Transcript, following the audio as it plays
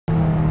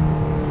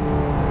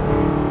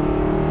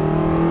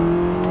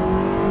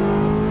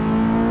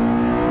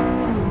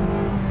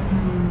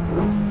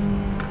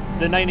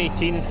The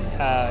 918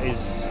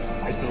 is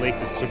the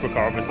latest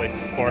supercar, obviously,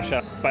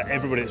 Porsche, but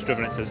everybody that's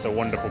driven it says it's a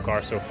wonderful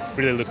car, so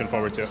really looking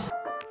forward to it.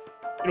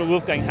 You know,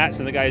 Wolfgang Hatz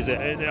and the guys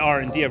at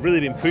R&D have really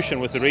been pushing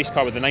with the race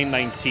car with the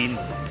 919,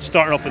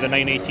 starting off with the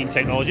 918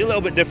 technology, a little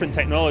bit different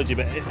technology,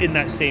 but in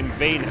that same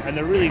vein, and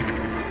they're really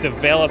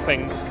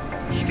developing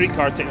street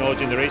car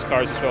technology in the race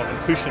cars as well and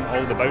pushing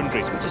all the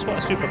boundaries, which is what a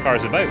supercar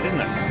is about,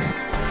 isn't it?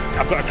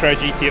 I've got a Crowd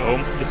GT at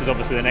home. This is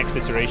obviously the next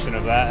iteration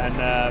of that,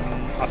 and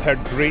I've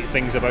heard great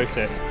things about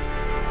it.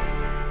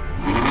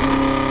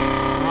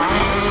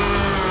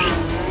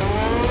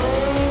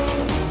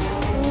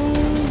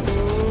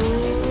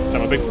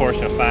 I'm a big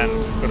Porsche fan.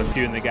 Got a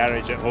few in the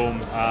garage at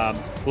home. A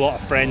lot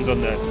of friends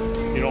on the,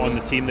 on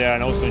the team there,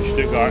 and also in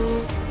Stuttgart.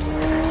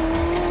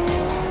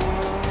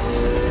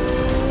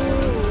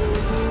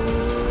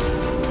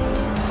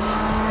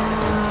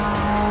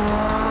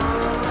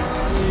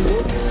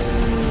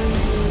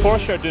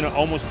 Porsche are doing it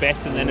almost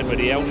better than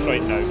anybody else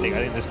right now. I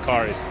think this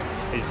car is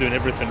doing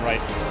everything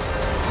right.